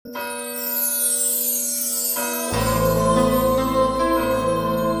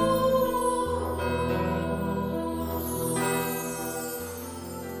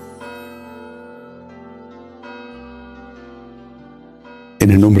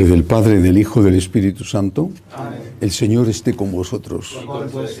nombre del Padre, del Hijo, del Espíritu Santo. Amén. El Señor esté con vosotros. Con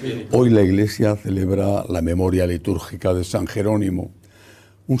tu espíritu. Hoy la Iglesia celebra la memoria litúrgica de San Jerónimo,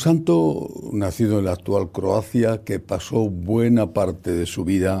 un santo nacido en la actual Croacia que pasó buena parte de su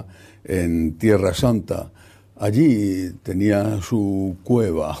vida en Tierra Santa. Allí tenía su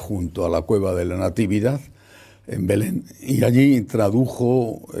cueva junto a la cueva de la Natividad en Belén, y allí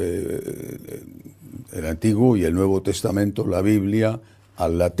tradujo el Antiguo y el Nuevo Testamento, la Biblia,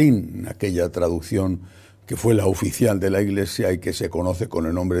 al latín, aquella traducción que fue la oficial de la Iglesia y que se conoce con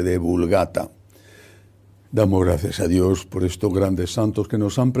el nombre de Vulgata. Damos gracias a Dios por estos grandes santos que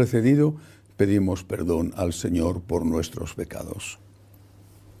nos han precedido. Pedimos perdón al Señor por nuestros pecados.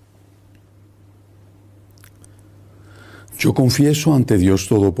 Yo confieso ante Dios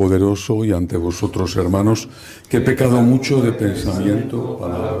Todopoderoso y ante vosotros, hermanos, que he pecado mucho de pensamiento,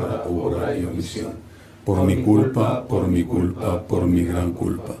 palabra, obra y omisión. Por mi culpa, por mi gran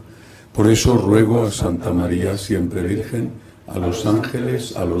culpa. Por eso ruego a Santa María, siempre Virgen, a los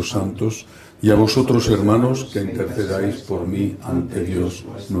ángeles, a los santos y a vosotros, hermanos, que intercedáis por mí ante Dios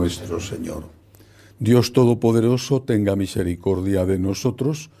nuestro Señor. Dios Todopoderoso tenga misericordia de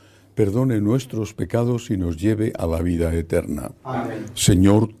nosotros, perdone nuestros pecados y nos lleve a la vida eterna. Amén.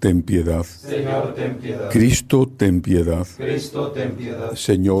 Señor, ten piedad. Señor, ten piedad. Cristo, ten piedad. Cristo, ten piedad.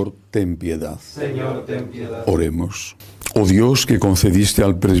 Señor, ten piedad. Señor, ten piedad. Oremos. Oh Dios, que concediste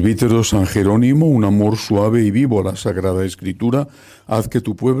al presbítero San Jerónimo un amor suave y vivo a la Sagrada Escritura, haz que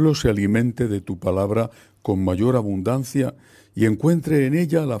tu pueblo se alimente de tu palabra con mayor abundancia y encuentre en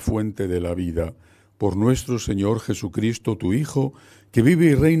ella la fuente de la vida. Por nuestro Señor Jesucristo, tu Hijo, que vive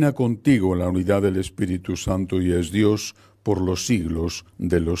y reina contigo en la unidad del Espíritu Santo y es Dios por los siglos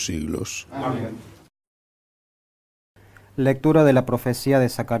de los siglos. Amén. Lectura de la profecía de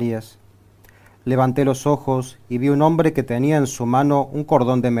Zacarías. Levanté los ojos y vi un hombre que tenía en su mano un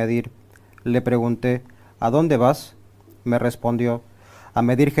cordón de medir. Le pregunté, ¿a dónde vas? Me respondió, a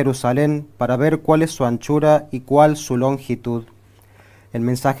medir Jerusalén para ver cuál es su anchura y cuál su longitud. El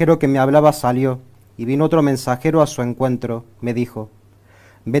mensajero que me hablaba salió, y vino otro mensajero a su encuentro. Me dijo,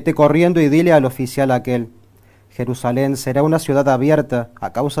 vete corriendo y dile al oficial aquel, Jerusalén será una ciudad abierta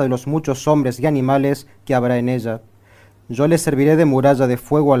a causa de los muchos hombres y animales que habrá en ella. Yo le serviré de muralla de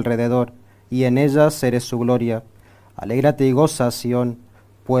fuego alrededor, y en ella seré su gloria. Alégrate y goza, Sión,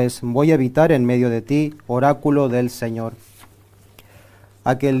 pues voy a habitar en medio de ti, oráculo del Señor.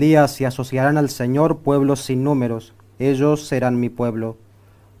 Aquel día se asociarán al Señor pueblos sin números, ellos serán mi pueblo.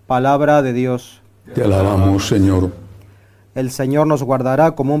 Palabra de Dios. Te alabamos, Señor. El Señor nos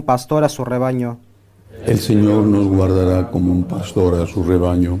guardará como un pastor a su rebaño. El Señor nos guardará como un pastor a su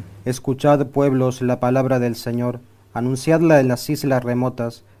rebaño. Escuchad, pueblos, la palabra del Señor, anunciadla en las islas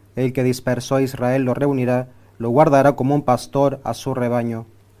remotas. El que dispersó a Israel lo reunirá, lo guardará como un pastor a su rebaño.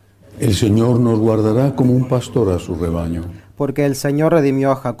 El Señor nos guardará como un pastor a su rebaño. Porque el Señor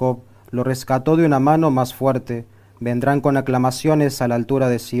redimió a Jacob, lo rescató de una mano más fuerte. Vendrán con aclamaciones a la altura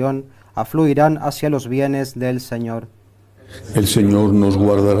de Sión, afluirán hacia los bienes del Señor. El Señor nos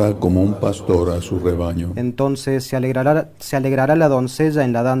guardará como un pastor a su rebaño. Entonces se alegrará la doncella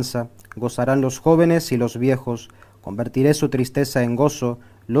en la danza, gozarán los jóvenes y los viejos. Convertiré su tristeza en gozo,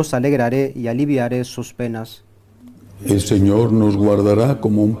 los alegraré y aliviaré sus penas. El Señor nos guardará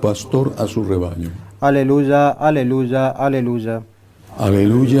como un pastor a su rebaño. Aleluya, aleluya, aleluya.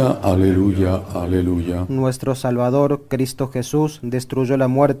 Aleluya, aleluya, aleluya. Nuestro Salvador, Cristo Jesús, destruyó la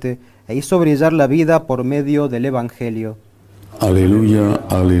muerte e hizo brillar la vida por medio del Evangelio. Aleluya,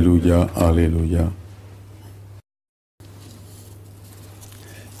 aleluya, aleluya.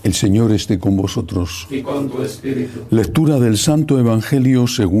 El Señor esté con vosotros. Y con tu espíritu. Lectura del Santo Evangelio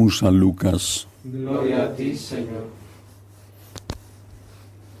según San Lucas. Gloria a ti, Señor.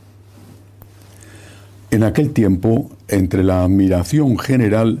 En aquel tiempo, entre la admiración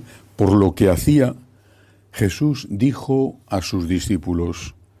general por lo que hacía, Jesús dijo a sus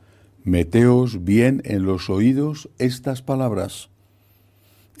discípulos, meteos bien en los oídos estas palabras.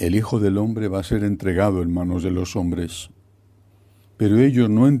 El Hijo del Hombre va a ser entregado en manos de los hombres. Pero ellos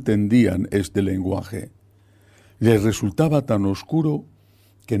no entendían este lenguaje. Les resultaba tan oscuro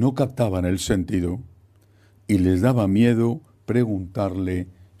que no captaban el sentido y les daba miedo preguntarle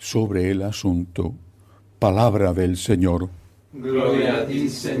sobre el asunto. Palabra del Señor. Gloria a ti,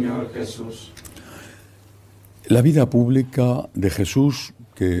 Señor Jesús. La vida pública de Jesús,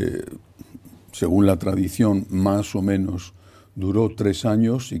 que según la tradición más o menos duró 3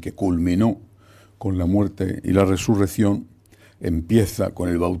 años y que culminó con la muerte y la resurrección, empieza con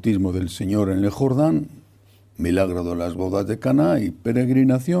el bautismo del Señor en el Jordán, milagro de las bodas de Caná y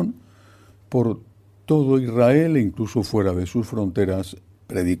peregrinación por todo Israel e incluso fuera de sus fronteras,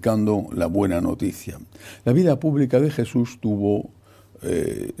 predicando la buena noticia. La vida pública de Jesús tuvo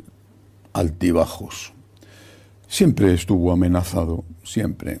altibajos. Siempre estuvo amenazado,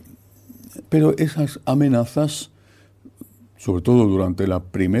 siempre. Pero esas amenazas, sobre todo durante la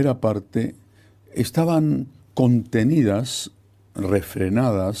primera parte, estaban contenidas,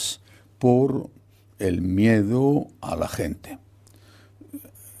 refrenadas por el miedo a la gente.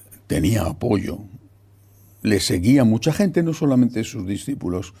 Tenía apoyo. Le seguía mucha gente, no solamente sus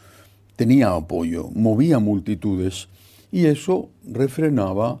discípulos. Tenía apoyo, movía multitudes y eso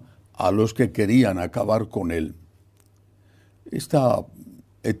refrenaba a los que querían acabar con él. Esta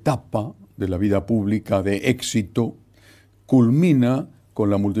etapa de la vida pública de éxito culmina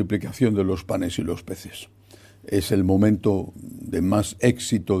con la multiplicación de los panes y los peces. Es el momento de más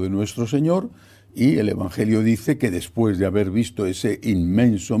éxito de nuestro Señor y el Evangelio dice que después de haber visto ese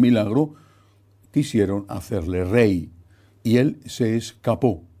inmenso milagro, quisieron hacerle rey y él se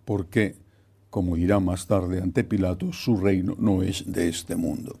escapó porque, como dirá más tarde ante Pilato, su reino no es de este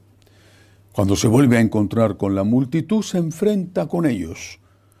mundo. Cuando se vuelve a encontrar con la multitud, se enfrenta con ellos,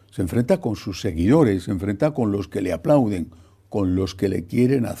 se enfrenta con sus seguidores, se enfrenta con los que le aplauden, con los que le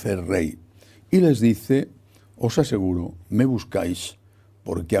quieren hacer rey. Y les dice: os aseguro, me buscáis,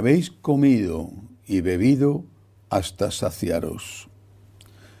 porque habéis comido y bebido hasta saciaros.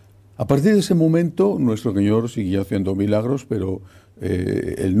 A partir de ese momento, nuestro Señor siguió haciendo milagros, pero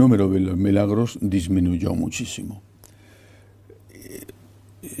el número de los milagros disminuyó muchísimo.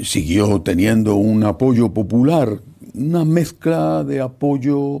 Siguió teniendo un apoyo popular, una mezcla de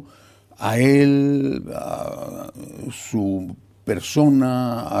apoyo a él, a su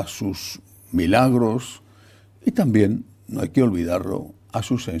persona, a sus milagros y también, no hay que olvidarlo, a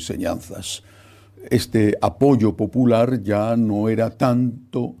sus enseñanzas. Este apoyo popular ya no era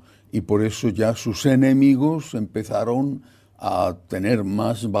tanto y por eso ya sus enemigos empezaron a tener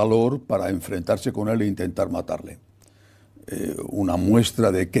más valor para enfrentarse con él e intentar matarle. Una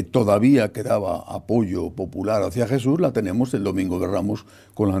muestra de que todavía quedaba apoyo popular hacia Jesús la tenemos el Domingo de Ramos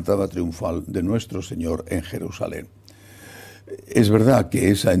con la entrada triunfal de nuestro Señor en Jerusalén. Es verdad que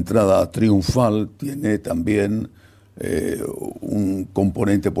esa entrada triunfal tiene también un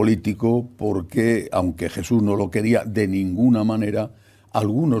componente político porque, aunque Jesús no lo quería de ninguna manera,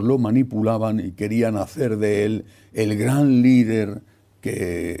 algunos lo manipulaban y querían hacer de él el gran líder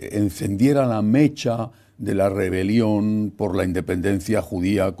que encendiera la mecha de la rebelión por la independencia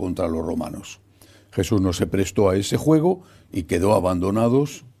judía contra los romanos. Jesús no se prestó a ese juego y quedó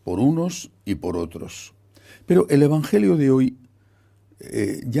abandonados por unos y por otros. Pero el Evangelio de hoy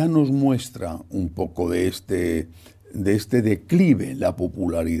ya nos muestra un poco de este declive en la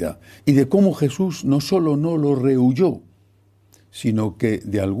popularidad y de cómo Jesús no solo no lo rehuyó, sino que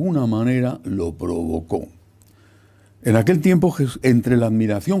de alguna manera lo provocó. En aquel tiempo, entre la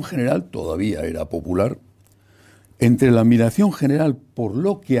admiración general, todavía era popular, entre la admiración general por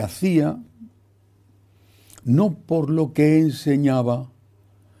lo que hacía, no por lo que enseñaba,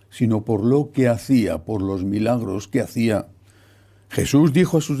 sino por lo que hacía, por los milagros que hacía, Jesús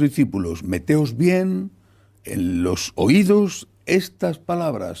dijo a sus discípulos: meteos bien en los oídos estas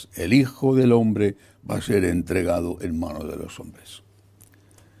palabras: el Hijo del Hombre va a ser entregado en manos de los hombres.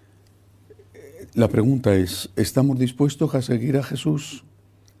 La pregunta es: ¿estamos dispuestos a seguir a Jesús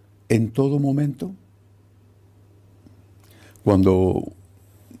en todo momento? Cuando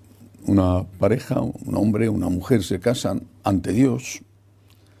una pareja, un hombre, una mujer se casan ante Dios,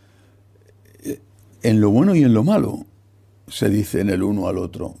 en lo bueno y en lo malo, se dicen el uno al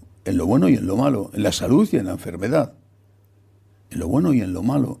otro, en lo bueno y en lo malo, en la salud y en la enfermedad, en lo bueno y en lo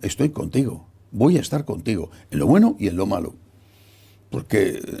malo, estoy contigo, voy a estar contigo, en lo bueno y en lo malo.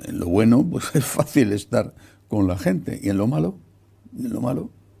 Porque en lo bueno pues es fácil estar con la gente, y en lo malo,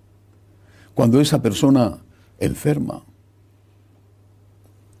 cuando esa persona enferma,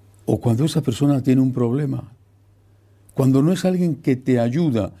 o cuando esa persona tiene un problema, cuando no es alguien que te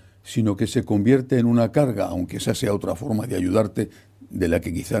ayuda, sino que se convierte en una carga, aunque esa sea otra forma de ayudarte de la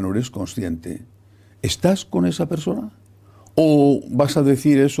que quizá no eres consciente, ¿estás con esa persona? ¿O vas a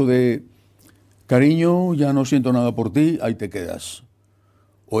decir eso de: cariño, ya no siento nada por ti, ahí te quedas?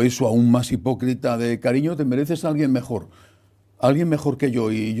 O eso aún más hipócrita de: cariño, te mereces a alguien mejor que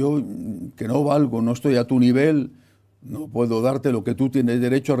yo, y yo, que no valgo, no estoy a tu nivel, no puedo darte lo que tú tienes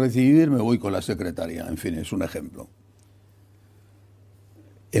derecho a recibir, me voy con la secretaria. En fin, es un ejemplo.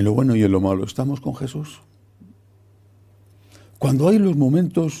 En lo bueno y en lo malo, ¿estamos con Jesús? Cuando hay los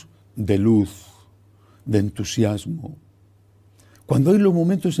momentos de luz, de entusiasmo, cuando hay los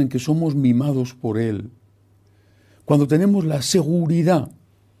momentos en que somos mimados por Él, cuando tenemos la seguridad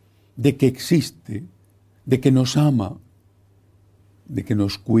de que existe, de que nos ama, de que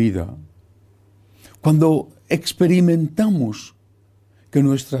nos cuida, cuando experimentamos que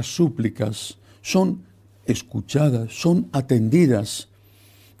nuestras súplicas son escuchadas, son atendidas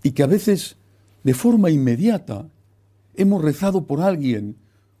y que a veces de forma inmediata hemos rezado por alguien,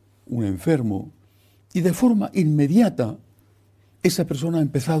 un enfermo, y de forma inmediata esa persona ha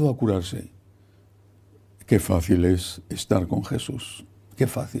empezado a curarse. Qué fácil es estar con Jesús, qué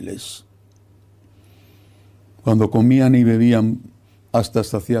fácil es. Cuando comían y bebían hasta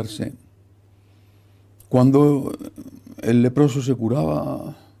saciarse, cuando el leproso se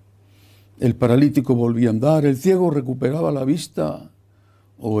curaba, el paralítico volvía a andar, el ciego recuperaba la vista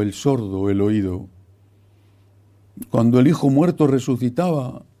o el sordo el oído. Cuando el hijo muerto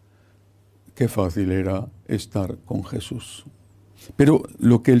resucitaba, qué fácil era estar con Jesús. Pero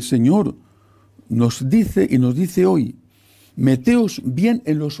lo que el Señor nos dice y nos dice hoy, meteos bien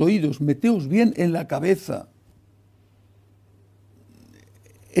en los oídos, meteos bien en la cabeza.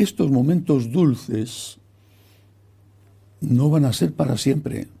 Estos momentos dulces no van a ser para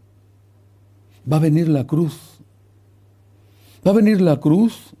siempre. Va a venir la cruz. Va a venir la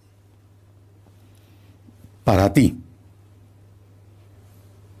cruz para ti.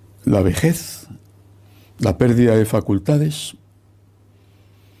 La vejez, la pérdida de facultades,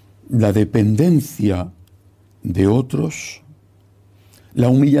 la dependencia de otros, la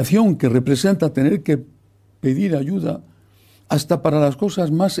humillación que representa tener que pedir ayuda hasta para las cosas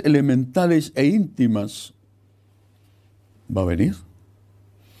más elementales e íntimas, va a venir.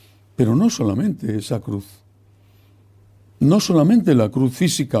 Pero no solamente esa cruz, no solamente la cruz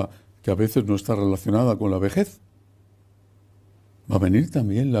física, que a veces no está relacionada con la vejez, va a venir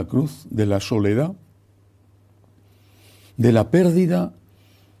también la cruz de la soledad, de la pérdida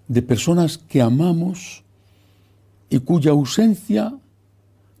de personas que amamos y cuya ausencia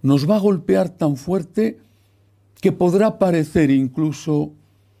nos va a golpear tan fuerte que podrá parecer incluso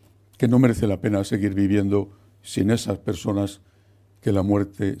que no merece la pena seguir viviendo sin esas personas que la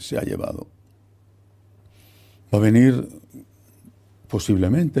muerte se ha llevado. Va a venir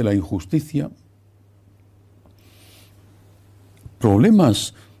posiblemente la injusticia,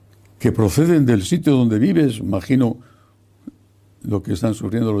 problemas que proceden del sitio donde vives, imagino lo que están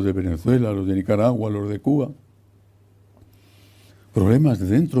sufriendo los de Venezuela, los de Nicaragua, los de Cuba, problemas de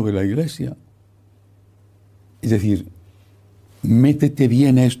dentro de la iglesia. Es decir, métete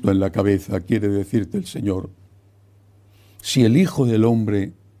bien esto en la cabeza, quiere decirte el Señor. Si el Hijo del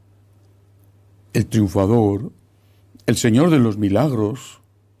Hombre, el triunfador, el Señor de los milagros,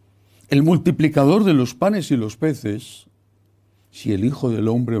 el multiplicador de los panes y los peces, si el Hijo del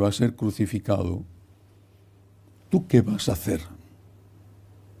Hombre va a ser crucificado, ¿tú qué vas a hacer?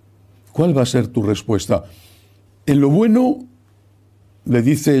 ¿Cuál va a ser tu respuesta? En lo bueno le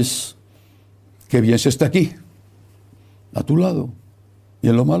dices, qué bien se está aquí, a tu lado. ¿Y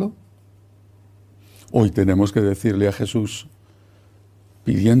en lo malo? Hoy tenemos que decirle a Jesús,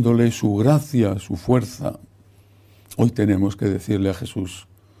 pidiéndole su gracia, su fuerza. Hoy tenemos que decirle a Jesús,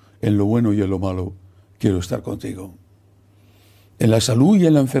 en lo bueno y en lo malo, quiero estar contigo. En la salud y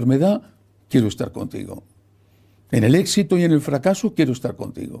en la enfermedad, quiero estar contigo. En el éxito y en el fracaso, quiero estar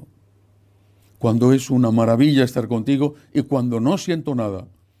contigo. Cuando es una maravilla estar contigo y cuando no siento nada.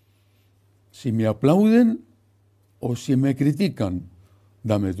 Si me aplauden o si me critican,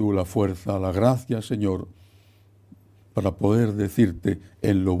 dame tú la fuerza, la gracia, Señor, para poder decirte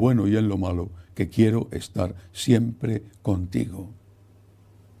en lo bueno y en lo malo que quiero estar siempre contigo.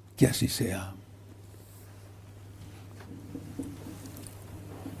 Que así sea.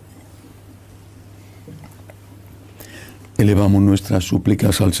 Elevamos nuestras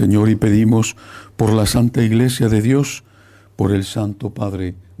súplicas al Señor y pedimos por la Santa Iglesia de Dios, por el Santo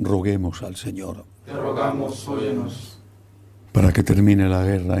Padre, roguemos al Señor. Te rogamos, óyenos. Para que termine la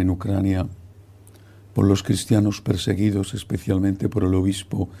guerra en Ucrania, por los cristianos perseguidos, especialmente por el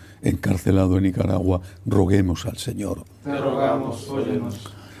obispo encarcelado en Nicaragua, roguemos al Señor. Te rogamos,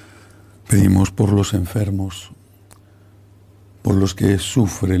 óyenos. Pedimos por los enfermos, por los que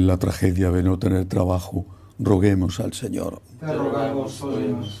sufren la tragedia de no tener trabajo, roguemos al Señor. Te rogamos,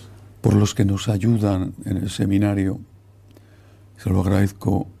 óyenos. Por los que nos ayudan en el seminario, se lo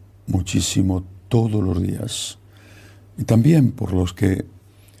agradezco muchísimo todos los días. Y también por los que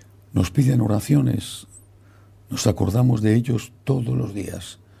nos piden oraciones, nos acordamos de ellos todos los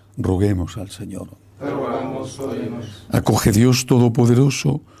días. Roguemos al Señor. Te rogamos, óyenos. Acoge, Dios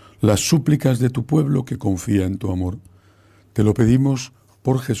Todopoderoso, las súplicas de tu pueblo que confía en tu amor. Te lo pedimos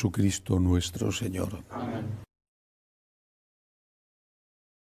por Jesucristo nuestro Señor. Amén.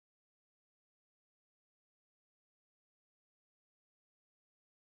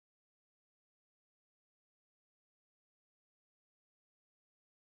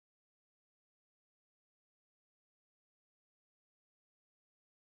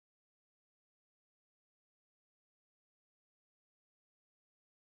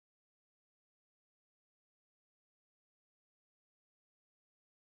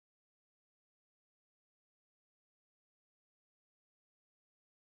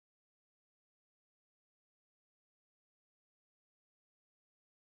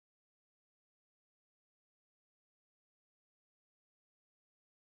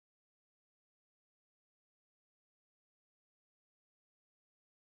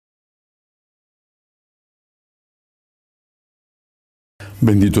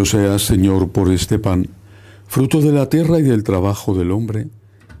 Bendito seas, Señor, por este pan, fruto de la tierra y del trabajo del hombre,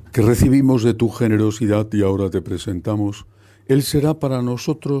 que recibimos de tu generosidad y ahora te presentamos. Él será para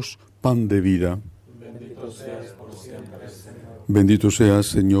nosotros pan de vida. Bendito seas por siempre, Señor. Bendito seas,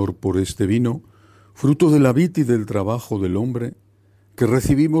 Señor, por este vino, fruto de la vid y del trabajo del hombre, que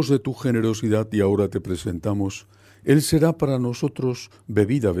recibimos de tu generosidad y ahora te presentamos. Él será para nosotros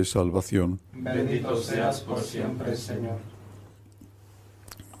bebida de salvación. Bendito seas por siempre, Señor.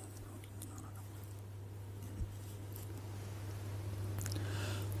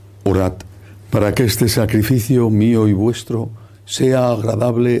 Orad para que este sacrificio mío y vuestro sea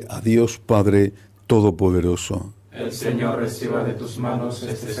agradable a Dios Padre Todopoderoso. El Señor reciba de tus manos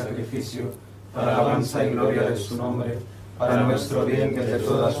este sacrificio para alabanza y gloria de su nombre, para nuestro bien y de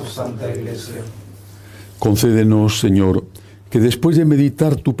toda su santa Iglesia. Concédenos, Señor, que después de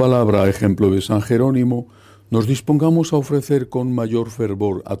meditar tu palabra, ejemplo de San Jerónimo, nos dispongamos a ofrecer con mayor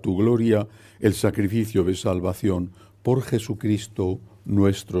fervor a tu gloria el sacrificio de salvación por Jesucristo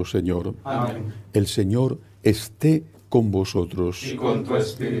nuestro Señor. Amén. El Señor esté con vosotros. Y con tu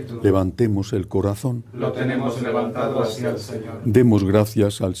espíritu. Levantemos el corazón. Lo tenemos levantado hacia el Señor. Demos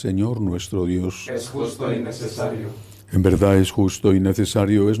gracias al Señor nuestro Dios. Es justo y necesario. En verdad es justo y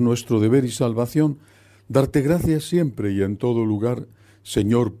necesario, es nuestro deber y salvación, darte gracias siempre y en todo lugar,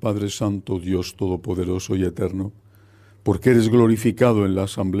 Señor Padre Santo, Dios Todopoderoso y Eterno, porque eres glorificado en la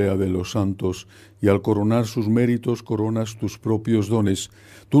asamblea de los santos y al coronar sus méritos coronas tus propios dones.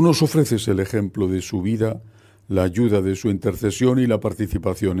 Tú nos ofreces el ejemplo de su vida, la ayuda de su intercesión y la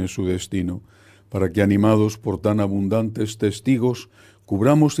participación en su destino, para que animados por tan abundantes testigos,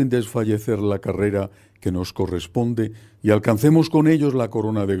 cubramos sin desfallecer la carrera que nos corresponde y alcancemos con ellos la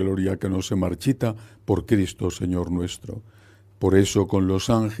corona de gloria que no se marchita por Cristo Señor nuestro. Por eso con los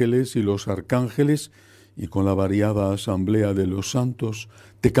ángeles y los arcángeles y con la variada asamblea de los santos,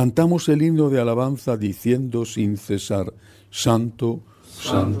 te cantamos el himno de alabanza diciendo sin cesar: Santo,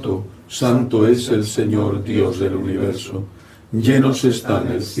 Santo, Santo es el Señor Dios del universo. Llenos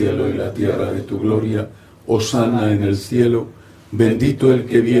están el cielo y la tierra de tu gloria. Hosana en el cielo. Bendito el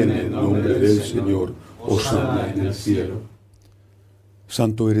que viene en nombre del Señor. Hosana en el cielo.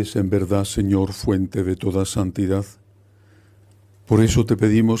 Santo eres en verdad, Señor, fuente de toda santidad. Por eso te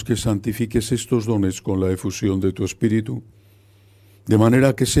pedimos que santifiques estos dones con la efusión de tu Espíritu, de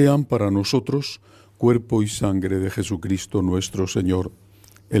manera que sean para nosotros cuerpo y sangre de Jesucristo nuestro Señor,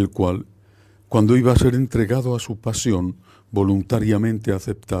 el cual, cuando iba a ser entregado a su pasión voluntariamente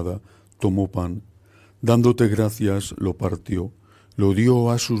aceptada, tomó pan, dándote gracias, lo partió, lo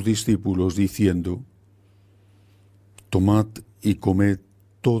dio a sus discípulos, diciendo: Tomad y comed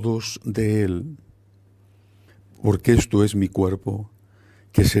todos de él, porque esto es mi cuerpo,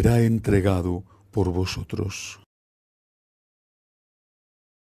 que será entregado por vosotros.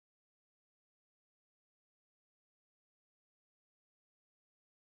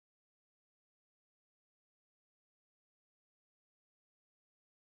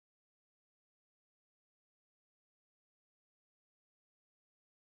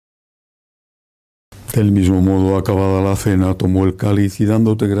 Del mismo modo, acabada la cena, tomó el cáliz y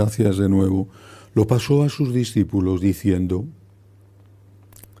dándote gracias de nuevo, lo pasó a sus discípulos diciendo: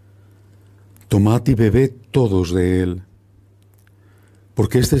 Tomad y bebed todos de él,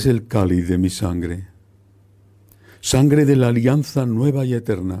 porque este es el cáliz de mi sangre, sangre de la alianza nueva y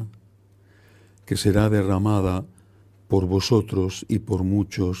eterna, que será derramada por vosotros y por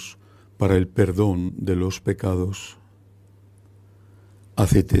muchos para el perdón de los pecados.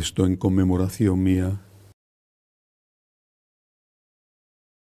 Haced esto en conmemoración mía.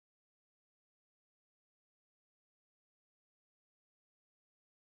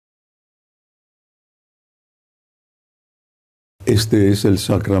 Este es el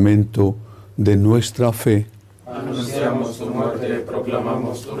sacramento de nuestra fe. Anunciamos tu muerte,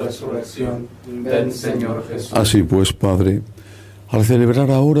 proclamamos tu resurrección. Ven, Señor Jesús. Así pues, Padre, al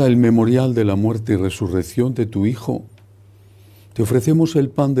celebrar ahora el memorial de la muerte y resurrección de tu Hijo, te ofrecemos el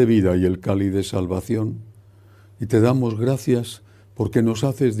pan de vida y el cáliz de salvación, y te damos gracias porque nos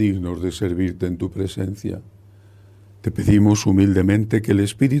haces dignos de servirte en tu presencia. Te pedimos humildemente que el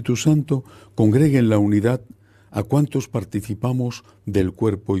Espíritu Santo congregue en la unidad a cuantos participamos del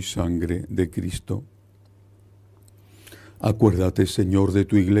cuerpo y sangre de Cristo. Acuérdate, Señor, de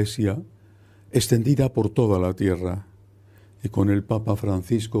tu Iglesia, extendida por toda la tierra, y con el Papa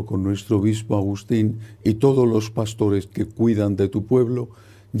Francisco, con nuestro obispo Agustín y todos los pastores que cuidan de tu pueblo,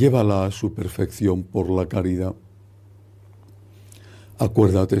 llévala a su perfección por la caridad.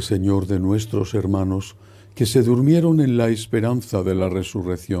 Acuérdate, Señor, de nuestros hermanos que se durmieron en la esperanza de la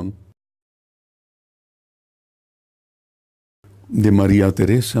resurrección. de María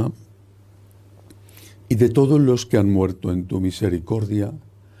Teresa y de todos los que han muerto en tu misericordia,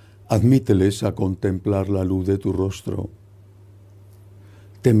 admíteles a contemplar la luz de tu rostro.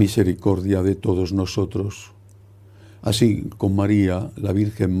 Ten misericordia de todos nosotros. Así con María, la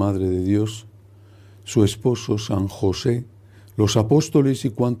Virgen Madre de Dios, su esposo San José, los apóstoles y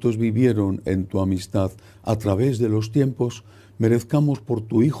cuantos vivieron en tu amistad a través de los tiempos, merezcamos por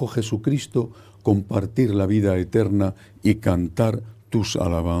tu Hijo Jesucristo compartir la vida eterna y cantar tus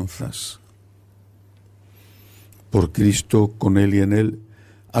alabanzas. Por Cristo, con Él y en Él,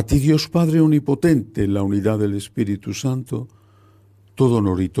 a ti Dios Padre Omnipotente, en la unidad del Espíritu Santo, todo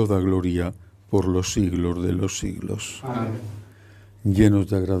honor y toda gloria por los siglos de los siglos. Amén. Llenos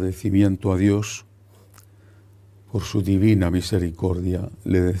de agradecimiento a Dios por su divina misericordia,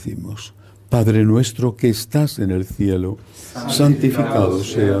 le decimos: Padre nuestro que estás en el cielo, santificado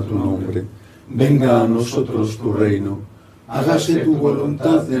sea tu nombre. Venga a nosotros tu reino. Hágase tu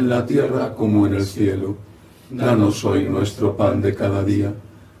voluntad en la tierra como en el cielo. Danos hoy nuestro pan de cada día.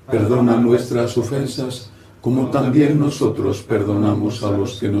 Perdona nuestras ofensas, como también nosotros perdonamos a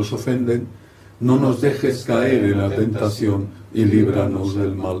los que nos ofenden. No nos dejes caer en la tentación y líbranos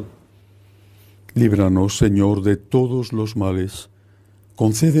del mal. Líbranos, Señor, de todos los males.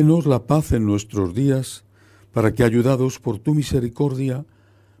 Concédenos la paz en nuestros días, para que, ayudados por tu misericordia,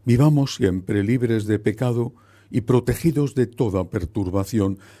 vivamos siempre libres de pecado y protegidos de toda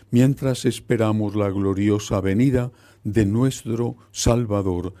perturbación, mientras esperamos la gloriosa venida de nuestro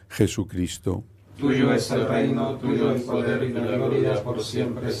Salvador Jesucristo. Tuyo es el reino, tuyo el poder y la gloria por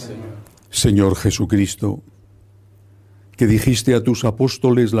siempre, Señor. Señor Jesucristo, que dijiste a tus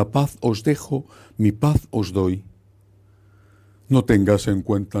apóstoles: la paz os dejo, mi paz os doy. No tengas en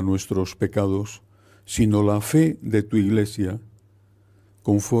cuenta nuestros pecados, sino la fe de tu Iglesia.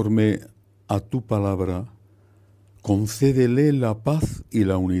 Conforme a tu palabra, concédele la paz y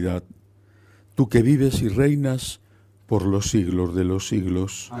la unidad, tú que vives y reinas por los siglos de los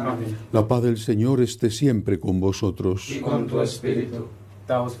siglos. Amén. La paz del Señor esté siempre con vosotros. Y con tu espíritu.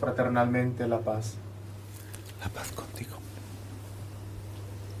 Daos fraternalmente la paz. La paz contigo.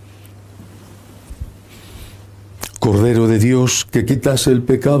 Cordero de Dios, que quitas el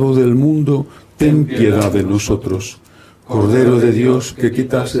pecado del mundo, ten piedad de nosotros. Cordero de Dios, que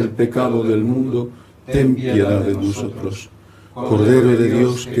quitas el pecado del mundo, ten piedad de nosotros. Cordero de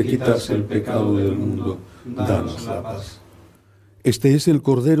Dios, que quitas el pecado del mundo, danos la paz. Este es el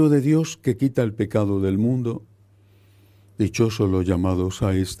Cordero de Dios que quita el pecado del mundo. Dichosos los llamados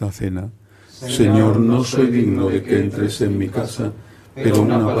a esta cena. Señor, no soy digno de que entres en mi casa, pero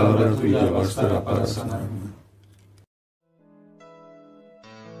una palabra tuya bastará para sanarme.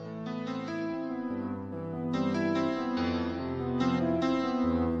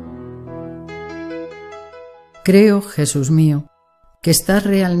 Creo, Jesús mío, que estás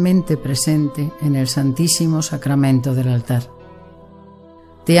realmente presente en el Santísimo Sacramento del altar.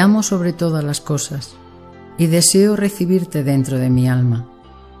 Te amo sobre todas las cosas y deseo recibirte dentro de mi alma,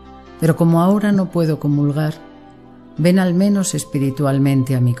 pero como ahora no puedo comulgar, ven al menos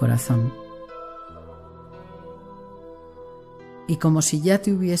espiritualmente a mi corazón. Y como si ya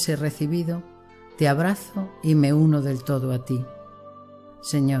te hubiese recibido, te abrazo y me uno del todo a ti.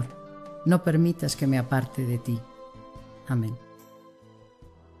 Señor, no permitas que me aparte de ti. Amén.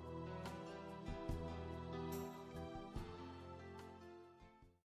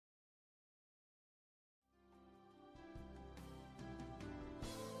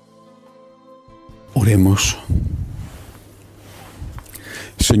 Oremos.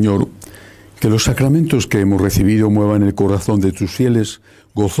 Señor, que los sacramentos que hemos recibido muevan el corazón de tus fieles,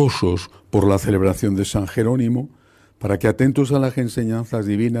 gozosos por la celebración de San Jerónimo, para que, atentos a las enseñanzas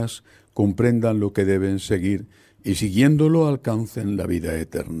divinas, comprendan lo que deben seguir y, siguiéndolo, alcancen la vida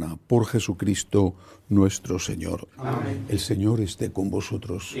eterna. Por Jesucristo nuestro Señor. Amén. El Señor esté con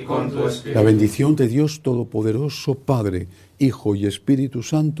vosotros. Y con tu espíritu. La bendición de Dios Todopoderoso, Padre, Hijo y Espíritu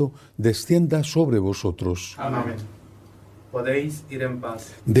Santo, descienda sobre vosotros. Amén. Podéis ir en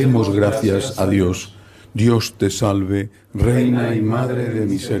paz. Demos gracias a Dios. Dios te salve, Reina y Madre de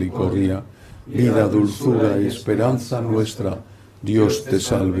misericordia, vida, dulzura y esperanza nuestra. Dios te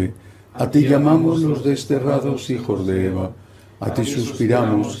salve. A ti llamamos los desterrados hijos de Eva. A ti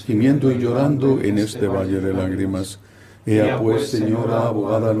suspiramos, gimiendo y llorando en este valle de lágrimas. Ea pues, Señora,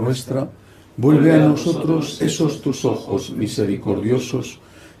 abogada nuestra, vuelve a nosotros esos tus ojos misericordiosos,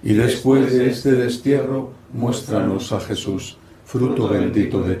 y después de este destierro, muéstranos a Jesús, fruto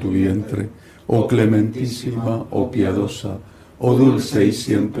bendito de tu vientre. Oh clementísima, oh piadosa, oh dulce y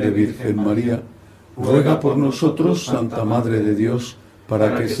siempre Virgen María, ruega por nosotros, Santa Madre de Dios,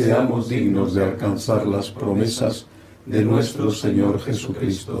 para que seamos dignos de alcanzar las promesas de nuestro Señor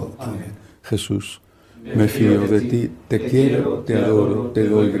Jesucristo. Amén. Jesús, me fío de ti, te quiero, te adoro, te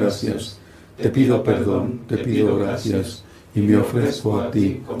doy gracias, te pido perdón, te pido gracias, y me ofrezco a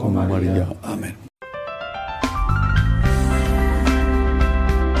ti como María. Amén.